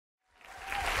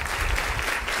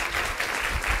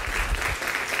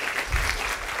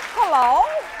Hello.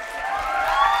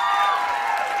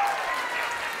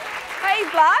 Hey,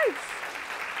 blokes.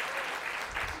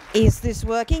 Is this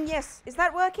working? Yes. Is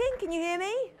that working? Can you hear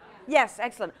me? Yes,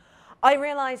 excellent. I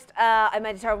realised I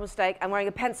made a terrible mistake. I'm wearing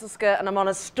a pencil skirt and I'm on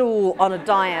a stool on a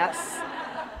dais.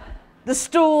 The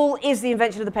stool is the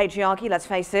invention of the patriarchy, let's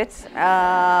face it.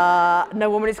 No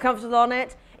woman is comfortable on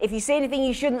it. If you see anything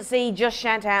you shouldn't see, just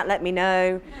shout out, let me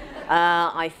know.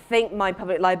 I think my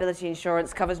public liability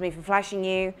insurance covers me for flashing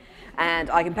you, and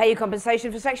I can pay you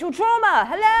compensation for sexual trauma.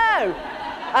 Hello!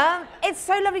 It's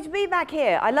so lovely to be back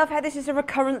here. I love how this is a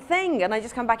recurrent thing, and I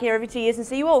just come back here every 2 years and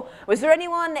see you all. Was there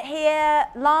anyone here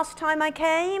last time I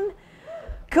came?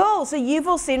 Cool, so you've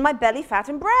all seen my belly fat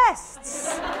and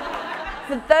breasts.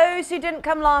 For those who didn't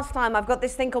come last time, I've got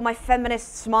this thing called my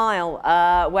feminist smile,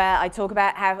 where I talk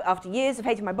about how after years of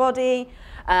hating my body,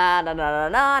 and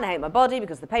I hate my body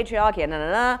because of the patriarchy, and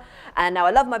now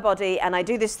I love my body, and I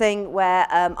do this thing where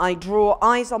I draw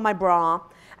eyes on my bra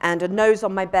and a nose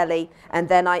on my belly, and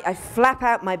then I flap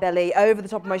out my belly over the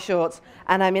top of my shorts,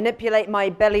 and I manipulate my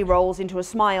belly rolls into a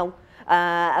smile,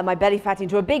 and my belly fat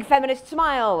into a big feminist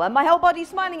smile, and my whole body's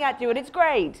smiling at you, and it's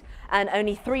great. And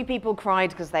only 3 people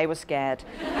cried because they were scared.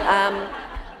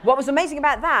 What was amazing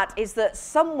about that is that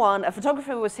a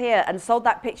photographer was here and sold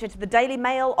that picture to the Daily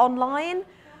Mail online.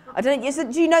 I don't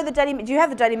know, do you know the do you have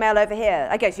the Daily Mail over here?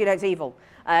 Okay, so you know it's evil.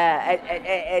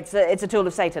 It's a tool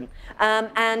of Satan.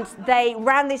 And they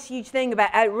ran this huge thing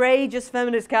about outrageous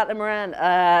feminist Caitlin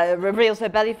Moran reveals her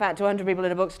belly fat to 100 people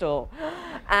in a bookstore.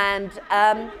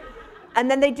 And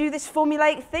then they do this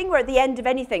formulaic thing where at the end of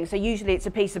anything, so usually it's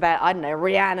a piece about, I don't know,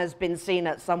 Rihanna's been seen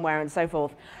at somewhere and so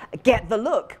forth, get the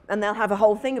look, and they'll have a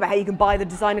whole thing about how you can buy the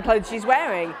designer clothes she's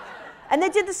wearing. And they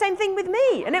did the same thing with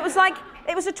me, and it was like,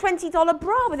 it was a $20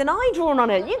 bra with an eye drawn on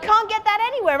it. You can't get that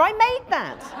anywhere, I made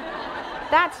that.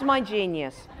 That's my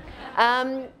genius.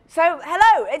 So,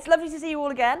 hello, it's lovely to see you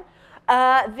all again.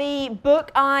 The book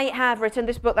I have written,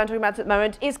 this book that I'm talking about at the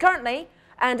moment, is currently,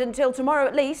 and until tomorrow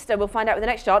at least, and we'll find out with the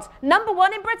next charts,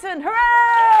 #1 in Britain.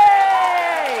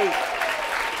 Hooray!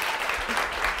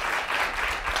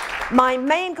 My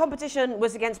main competition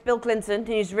was against Bill Clinton,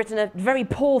 who's written a very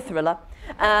poor thriller,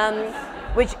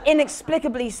 which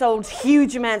inexplicably sold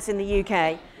huge amounts in the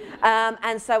UK.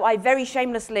 And so I very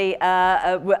shamelessly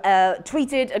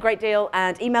tweeted a great deal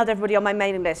and emailed everybody on my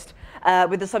mailing list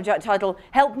with the subject title,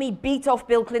 "Help me beat off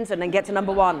Bill Clinton and get to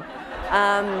 #1."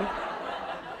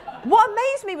 What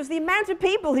amazed me was the amount of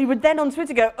people who would then on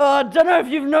Twitter go, "Oh, I don't know if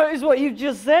you've noticed what you've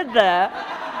just said there.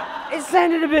 It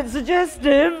sounded a bit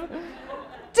suggestive."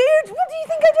 Dude, what do you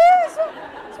think I do?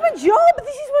 It's my job.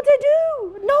 This is what I do.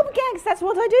 Knob gags, that's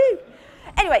what I do.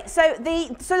 Anyway, so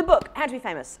the book, How to Be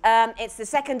Famous. It's the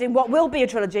second in what will be a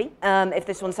trilogy, if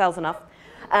this one sells enough.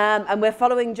 And we're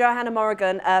following Johanna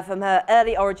Morrigan from her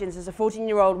early origins as a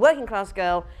 14-year-old working class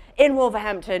girl in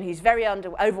Wolverhampton who's very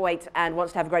overweight and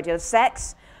wants to have a great deal of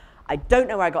sex. I don't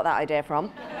know where I got that idea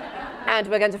from. And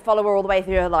we're going to follow her all the way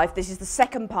through her life. This is the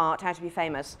second part, How to Be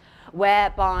Famous,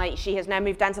 whereby she has now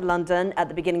moved down to London at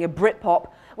the beginning of BritPop,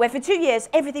 where for 2 years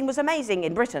everything was amazing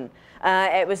in Britain.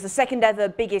 It was the second ever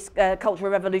biggest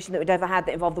cultural revolution that we'd ever had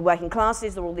that involved the working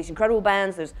classes. There were all these incredible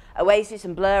bands. There was Oasis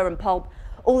and Blur and Pulp.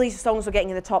 All these songs were getting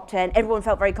in the top 10. Everyone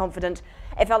felt very confident.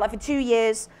 It felt like for 2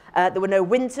 years there were no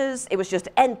winters. It was just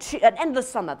an endless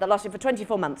summer that lasted for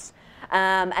 24 months.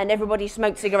 And everybody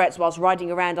smoked cigarettes whilst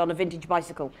riding around on a vintage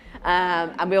bicycle.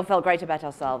 And we all felt great about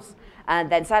ourselves. And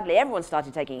then sadly everyone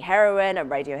started taking heroin and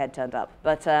Radiohead turned up.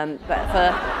 But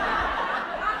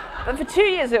for 2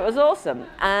 years it was awesome.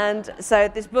 And so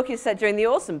this book is set during the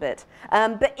awesome bit.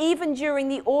 But even during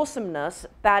the awesomeness,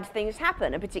 bad things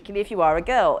happen, and particularly if you are a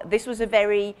girl. This was a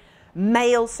very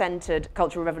male-centered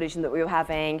cultural revolution that we were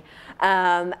having.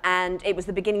 And it was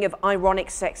the beginning of ironic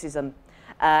sexism.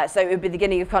 So it would be the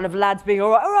beginning of kind of lads being,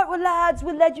 all right, we're lads,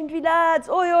 we're legendary lads,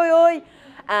 oi, oi, oi.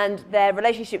 And their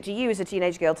relationship to you as a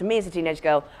teenage girl, to me as a teenage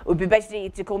girl, would be basically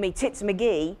to call me Tits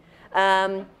McGee.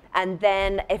 And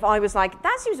then if I was like,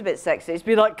 that seems a bit sexist,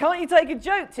 be like, can't you take a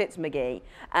joke, Tits McGee?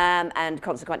 And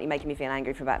consequently making me feel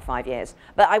angry for about 5 years.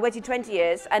 But I waited 20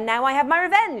 years, and now I have my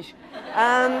revenge.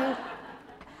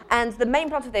 And the main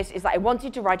plot of this is that I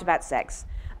wanted to write about sex.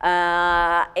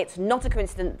 It's not a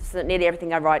coincidence that nearly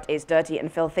everything I write is dirty and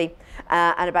filthy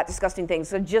and about disgusting things.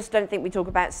 So I just don't think we talk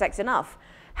about sex enough.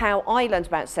 How I learned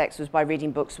about sex was by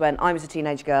reading books when I was a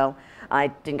teenage girl. I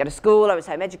didn't go to school, I was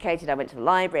home educated, I went to the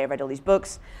library, I read all these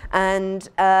books. And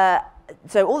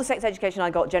so all the sex education I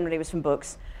got generally was from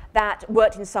books. That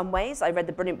worked in some ways. I read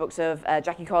the brilliant books of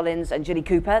Jackie Collins and Jilly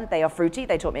Cooper. They are fruity,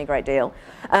 they taught me a great deal.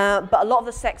 But a lot of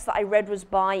the sex that I read was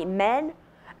by men.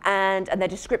 and their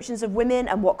descriptions of women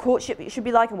and what courtship should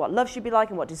be like and what love should be like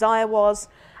and what desire was.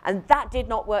 And that did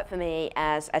not work for me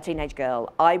as a teenage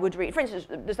girl. I would read, for instance,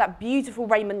 there's that beautiful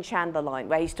Raymond Chandler line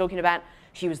where he's talking about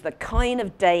she was the kind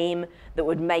of dame that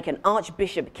would make an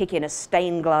archbishop kick in a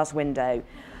stained glass window.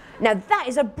 Now that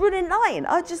is a brilliant line.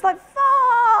 I was just like,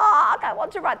 fuck, I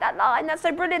want to write that line. That's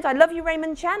so brilliant. I love you,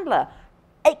 Raymond Chandler.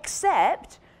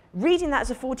 Except reading that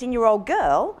as a 14-year-old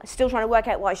girl, still trying to work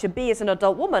out what I should be as an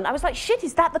adult woman, I was like, shit,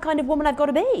 is that the kind of woman I've got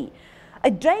to be? A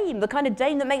dame, the kind of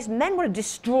dame that makes men want to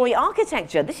destroy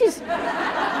architecture. This is...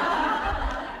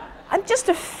 I'm just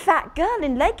a fat girl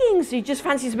in leggings who just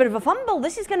fancies a bit of a fumble.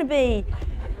 This is going to be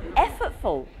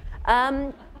effortful.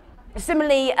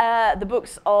 Similarly, the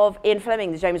books of Ian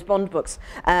Fleming, the James Bond books,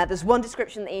 there's one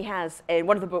description that he has in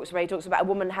one of the books where he talks about a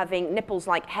woman having nipples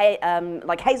like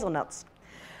hazelnuts.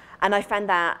 And I found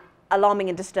that alarming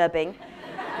and disturbing.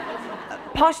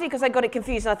 Partially because I got it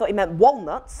confused and I thought he meant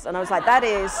walnuts. And I was like, that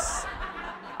is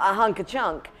a hunk of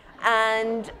chunk.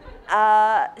 And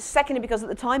secondly, because at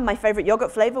the time my favorite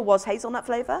yogurt flavor was hazelnut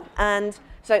flavor. And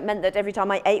so it meant that every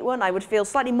time I ate one, I would feel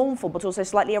slightly mournful, but also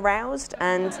slightly aroused.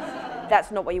 And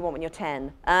that's not what you want when you're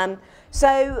 10.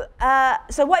 So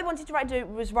what I wanted to do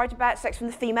was write about sex from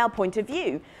the female point of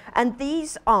view. And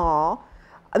these are,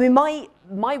 I mean,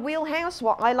 my wheelhouse,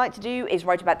 what I like to do is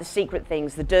write about the secret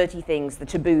things, the dirty things, the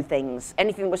taboo things,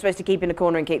 anything that we're supposed to keep in a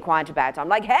corner and keep quiet about. I'm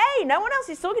like, hey, no one else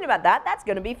is talking about that. That's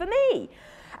going to be for me.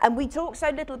 And we talk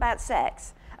so little about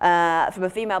sex from a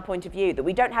female point of view that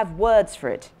we don't have words for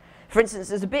it. For instance,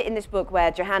 there's a bit in this book where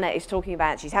Johanna is talking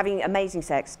about she's having amazing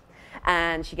sex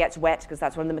and she gets wet because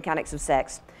that's one of the mechanics of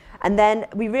sex. And then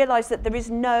we realize that there is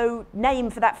no name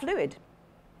for that fluid.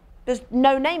 There's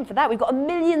no name for that. We've got a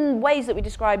million ways that we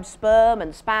describe sperm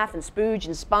and spaff and spooge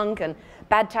and spunk and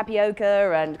bad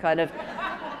tapioca and kind of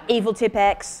evil tip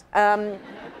X.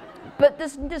 But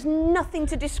there's nothing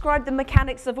to describe the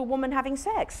mechanics of a woman having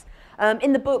sex.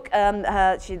 In the book,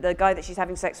 the guy that she's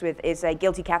having sex with is a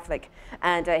guilty Catholic,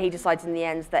 and he decides in the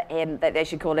end that they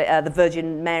should call it the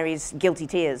Virgin Mary's guilty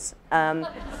tears.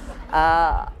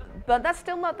 But that's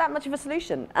still not that much of a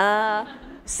solution.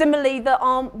 Similarly, there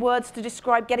aren't words to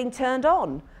describe getting turned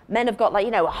on. Men have got, like,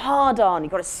 you know, a hard on,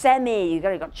 you've got a semi, you've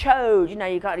got chode,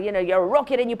 you've got, you're a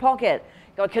rocket in your pocket,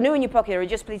 you've got a canoe in your pocket, or you're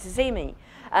just pleased to see me.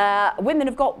 Women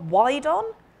have got wide on,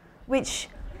 which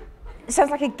sounds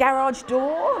like a garage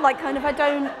door, like kind of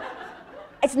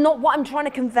it's not what I'm trying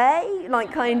to convey,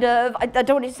 like kind of, I don't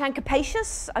want it to sound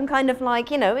capacious. I'm kind of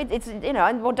like, I don't want it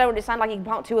to sound like you can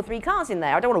park 2 or 3 cars in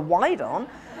there. I don't want a wide on.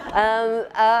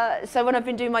 So when I've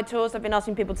been doing my tours, I've been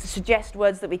asking people to suggest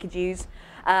words that we could use.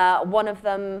 One of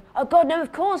them, oh God, no,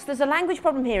 of course, there's a language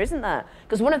problem here, isn't there?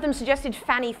 Because one of them suggested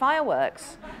fanny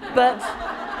fireworks. But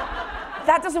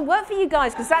that doesn't work for you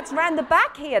guys, because that's round the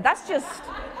back here. That's just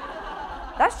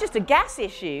a gas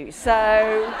issue.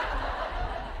 So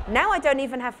now I don't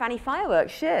even have fanny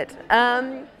fireworks, shit.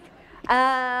 And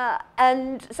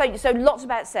so lots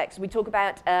about sex. We talk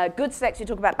about good sex, we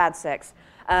talk about bad sex.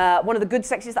 One of the good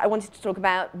sexes that I wanted to talk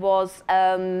about was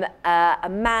a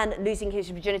man losing his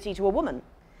virginity to a woman.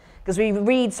 Because we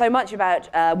read so much about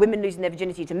women losing their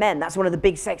virginity to men. That's one of the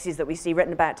big sexes that we see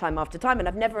written about time after time. And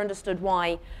I've never understood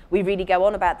why we really go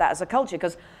on about that as a culture.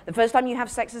 Because the first time you have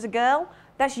sex as a girl,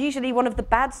 that's usually one of the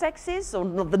bad sexes, or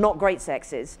the not great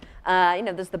sexes.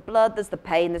 There's the blood, there's the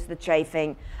pain, there's the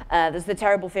chafing, there's the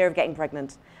terrible fear of getting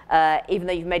pregnant, even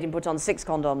though you've made him put on 6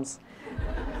 condoms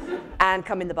and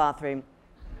come in the bathroom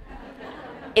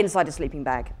inside a sleeping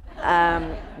bag.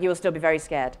 You will still be very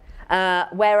scared.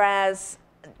 Whereas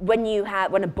when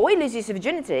a boy loses his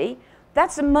virginity,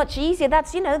 that's a much easier.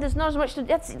 That's there's not as much.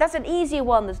 That's an easier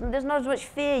one. There's not as much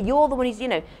fear. You're the one who's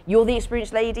you're the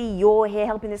experienced lady. You're here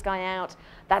helping this guy out.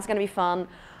 That's going to be fun.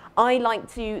 I like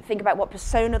to think about what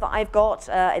persona that I've got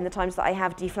in the times that I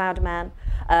have deflowered a man.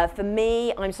 For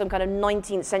me, I'm some kind of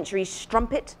 19th century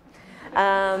strumpet.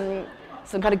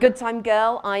 Some kind of good time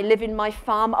girl. I live in my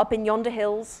farm up in yonder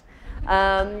hills.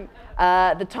 The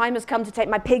time has come to take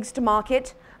my pigs to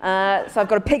market. So I've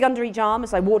got a pig under each arm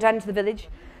as I walk down into the village.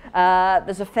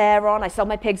 There's a fair on. I sell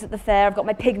my pigs at the fair. I've got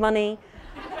my pig money.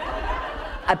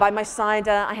 I buy my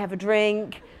cider. I have a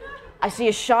drink. I see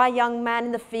a shy young man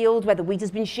in the field where the wheat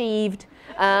has been sheaved.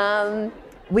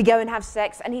 We go and have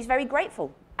sex, and he's very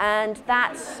grateful. And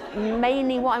that's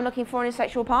mainly what I'm looking for in a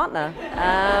sexual partner.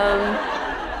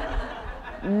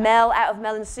 Mel out of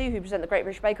Mel and Sue, who present the Great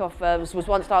British Bake Off, was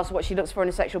once asked what she looks for in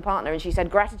a sexual partner, and she said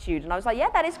gratitude. And I was like,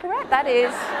 yeah, that is correct. That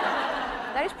is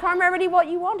primarily what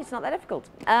you want. It's not that difficult.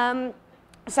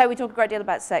 So we talk a great deal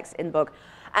about sex in the book.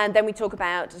 And then we talk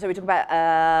about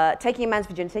taking a man's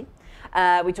virginity.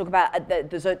 We talk about,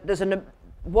 there's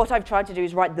what I've tried to do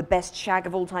is write the best shag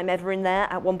of all time ever in there.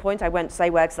 At one point, I won't say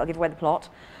where because I'll give away the plot.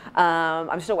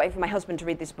 I'm still waiting for my husband to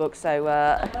read this book, so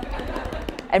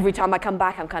every time I come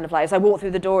back, I'm kind of like, as I walk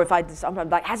through the door, I'm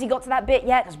like, has he got to that bit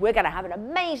yet? Because we're going to have an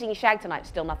amazing shag tonight.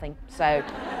 Still nothing. So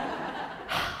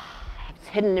it's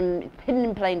hidden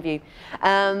in plain view.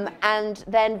 And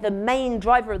then the main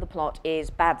driver of the plot is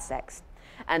bad sex.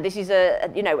 And this is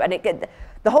the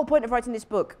whole point of writing this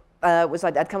book was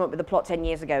I'd come up with a plot 10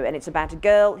 years ago, and it's about a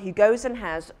girl who goes and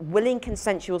has willing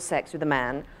consensual sex with a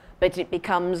man, but it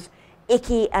becomes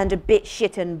icky and a bit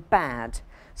shit and bad.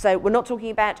 So we're not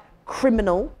talking about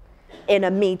criminal in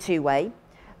a Me Too way.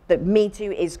 That Me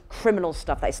Too is criminal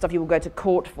stuff. That is stuff you will go to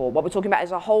court for. What we're talking about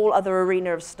is a whole other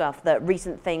arena of stuff that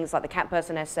recent things like the Cat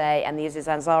Person essay and the Aziz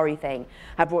Ansari thing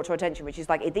have brought to our attention, which is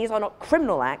like, these are not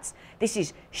criminal acts. This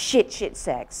is shit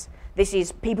sex. This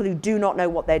is people who do not know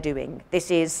what they're doing.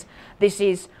 This is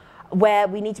where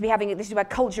we need to be having, this is where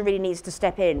culture really needs to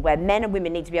step in, where men and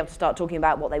women need to be able to start talking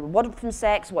about what they want from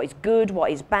sex, what is good,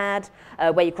 what is bad,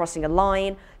 where you're crossing a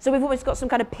line. So we've always got some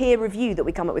kind of peer review that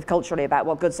we come up with culturally about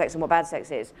what good sex and what bad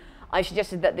sex is. I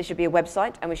suggested that there should be a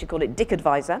website, and we should call it Dick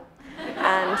Advisor.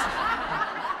 And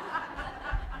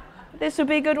this would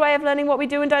be a good way of learning what we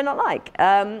do and do not like.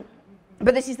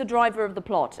 But this is the driver of the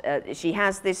plot. She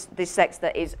has this sex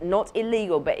that is not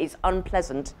illegal, but is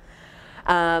unpleasant.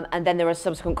 And then there are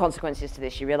subsequent consequences to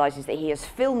this. She realizes that he has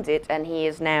filmed it and he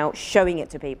is now showing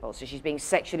it to people. So she's being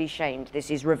sexually shamed.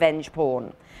 This is revenge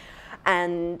porn.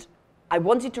 And I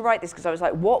wanted to write this because I was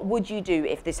like, what would you do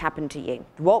if this happened to you?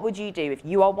 What would you do if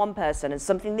you are one person and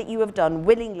something that you have done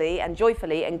willingly and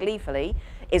joyfully and gleefully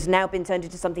is now been turned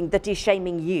into something that is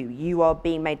shaming you? You are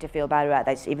being made to feel bad about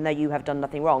this, even though you have done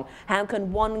nothing wrong. How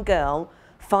can one girl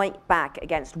fight back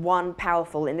against one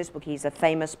powerful, in this book he's a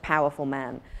famous, powerful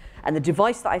man? And the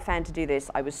device that I found to do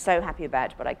this, I was so happy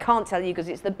about, but I can't tell you because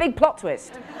it's the big plot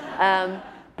twist.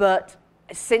 But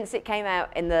since it came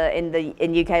out in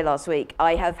UK last week,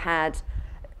 I have had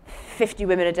 50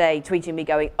 women a day tweeting me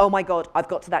going, oh my God, I've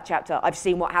got to that chapter. I've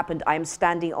seen what happened. I am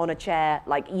standing on a chair.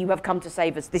 Like, you have come to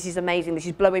save us. This is amazing. This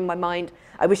is blowing my mind.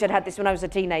 I wish I'd had this when I was a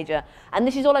teenager. And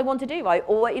this is all I want to do.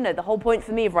 The whole point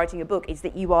for me of writing a book is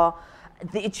that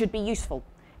it should be useful.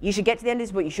 You should get to the end of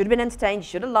this book. You should have been entertained. You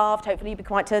should have laughed. Hopefully you'll be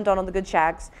quite turned on the good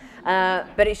shags.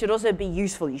 But it should also be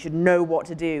useful. You should know what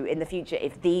to do in the future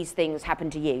if these things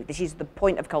happen to you. This is the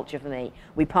point of culture for me.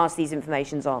 We pass these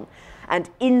informations on. And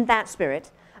in that spirit,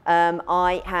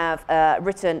 I have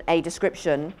written a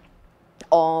description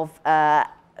of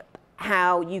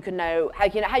how you can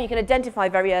identify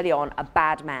very early on a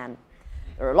bad man.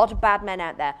 There are a lot of bad men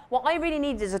out there. What I really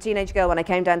needed as a teenage girl when I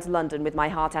came down to London with my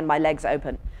heart and my legs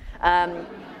open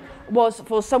was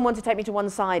for someone to take me to one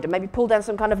side and maybe pull down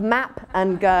some kind of map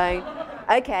and go,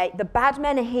 okay, the bad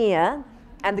men are here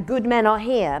and the good men are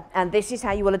here, and this is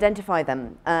how you will identify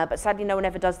them. But sadly, no one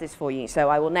ever does this for you, so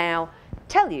I will now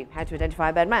tell you how to identify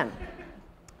a bad man.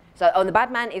 So, the bad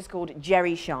man is called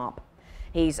Jerry Sharp.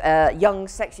 He's a young,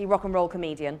 sexy rock and roll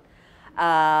comedian,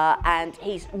 and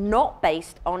he's not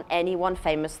based on anyone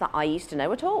famous that I used to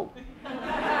know at all.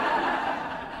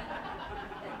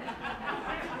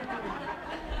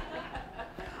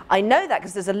 I know that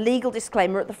because there's a legal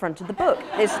disclaimer at the front of the book.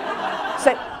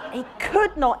 So he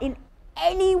could not in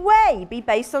any way be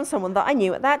based on someone that I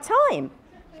knew at that time.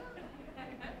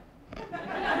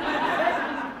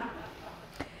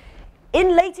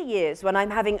 In later years, when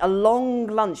I'm having a long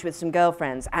lunch with some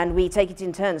girlfriends and we take it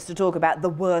in turns to talk about the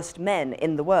worst men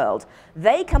in the world,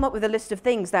 they come up with a list of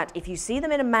things that, if you see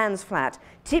them in a man's flat,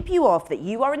 tip you off that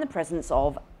you are in the presence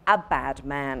of a bad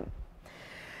man.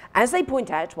 As they point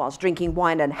out, whilst drinking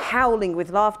wine and howling with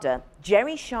laughter,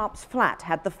 Jerry Sharp's flat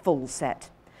had the full set.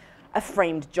 A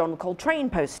framed John Coltrane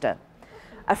poster,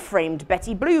 a framed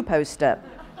Betty Blue poster,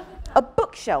 a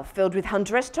bookshelf filled with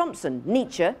Hunter S. Thompson,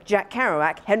 Nietzsche, Jack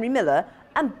Kerouac, Henry Miller,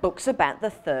 and books about the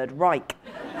Third Reich.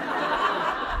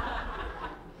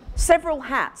 Several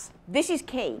hats. This is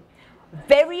key.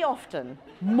 Very often,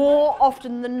 more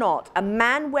often than not, a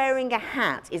man wearing a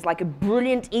hat is like a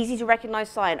brilliant, easy to recognize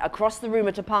sign across the room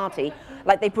at a party,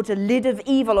 like they put a lid of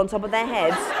evil on top of their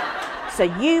heads, so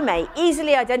you may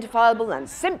easily identifiable and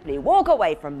simply walk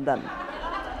away from them.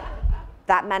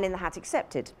 That man in the hat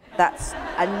accepted. That's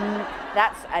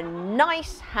a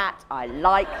nice hat. I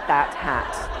like that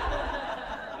hat.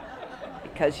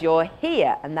 Because you're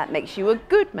here, and that makes you a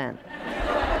good man.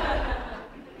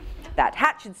 That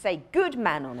hat should say good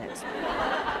man on it.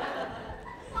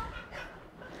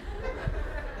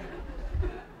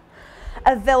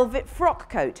 A velvet frock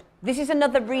coat, This is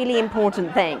another really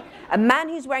important thing. A man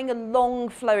who's wearing a long,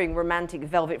 flowing, romantic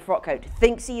velvet frock coat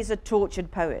thinks he is a tortured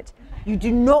poet. You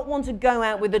do not want to go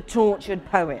out with a tortured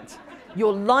poet.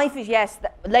 Your life is, yes,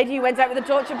 lady who went out with a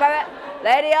tortured poet?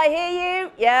 Lady, I hear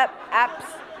you. Yep,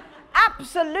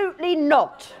 absolutely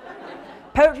not.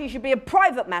 Poetry should be a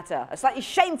private matter, a slightly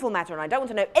shameful matter, and I don't want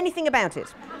to know anything about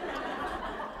it.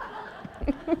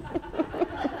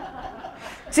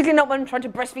 Particularly not when I'm trying to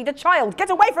breastfeed a child. Get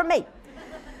away from me!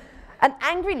 An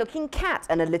angry-looking cat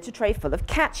and a litter tray full of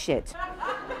cat shit.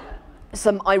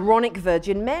 Some ironic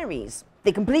Virgin Marys.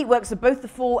 The complete works of both The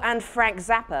Fall and Frank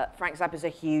Zappa. Frank Zappa's a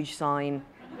huge sign,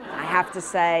 I have to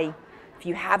say. If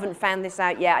you haven't found this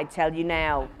out yet, I tell you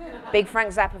now. Big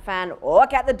Frank Zappa fan,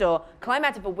 walk out the door, climb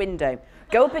out of a window,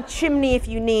 go up a chimney if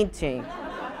you need to.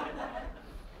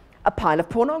 A pile of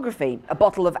pornography, a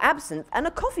bottle of absinthe, and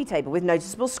a coffee table with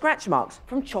noticeable scratch marks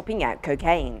from chopping out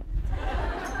cocaine.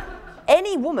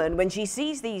 Any woman, when she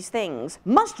sees these things,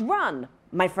 must run,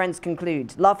 my friends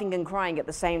conclude, laughing and crying at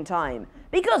the same time,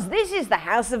 because this is the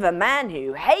house of a man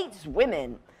who hates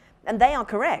women. And they are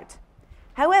correct.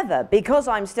 However, because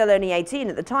I'm still only 18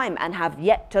 at the time and have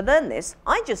yet to learn this,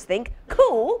 I just think,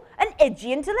 cool, an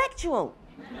edgy intellectual.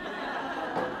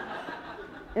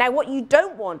 Now, what you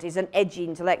don't want is an edgy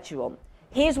intellectual.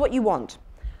 Here's what you want.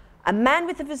 A man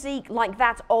with a physique like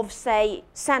that of, say,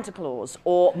 Santa Claus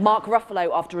or Mark Ruffalo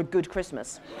after a good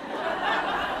Christmas.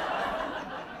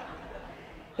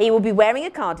 He will be wearing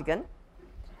a cardigan.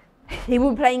 He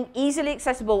will be playing easily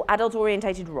accessible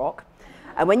adult-orientated rock.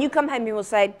 And when you come home, he will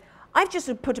say, I've just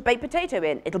put a baked potato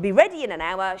in. It'll be ready in an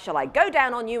hour. Shall I go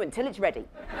down on you until it's ready?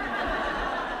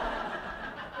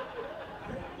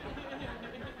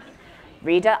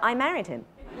 Reader, I married him.